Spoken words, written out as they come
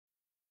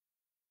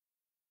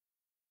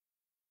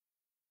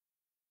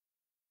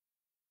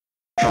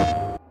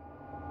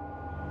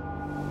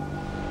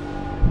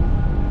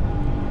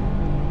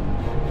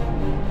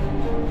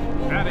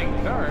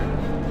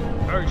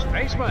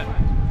baseman,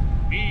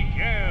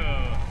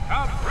 Miguel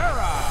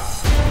Cabrera.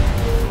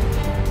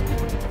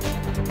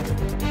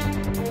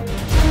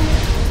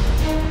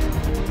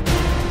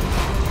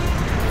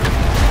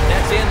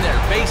 That's in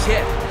there, base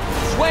hit.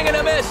 Swing and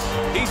a miss.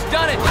 He's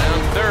done it.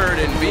 Round third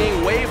and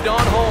being waved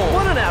on home.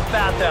 What an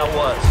at-bat that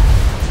was.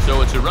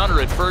 So it's a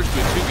runner at first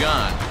with two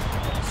gone.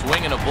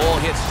 Swinging a ball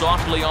hit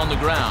softly on the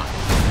ground.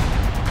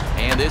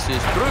 And this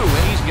is through,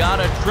 and he's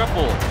got a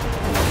triple.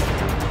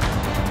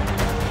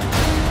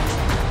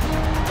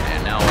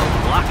 And now a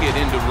rocket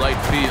into right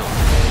field.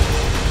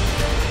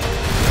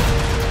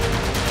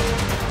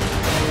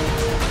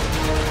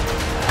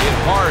 Hit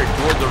hard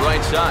toward the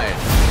right side.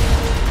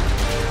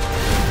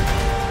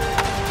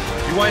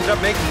 He winds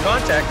up making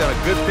contact on a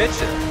good pitch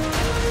there.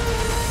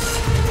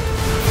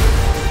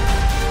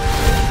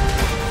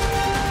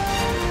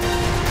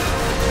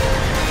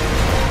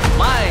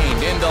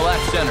 Lined into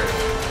left center.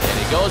 And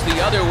he goes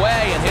the other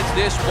way and hits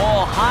this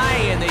ball high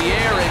in the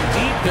air and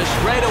deep to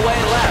straightaway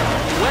left.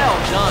 Well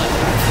done.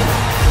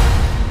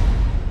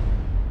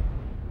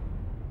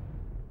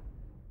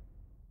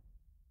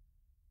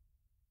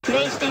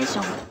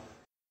 PlayStation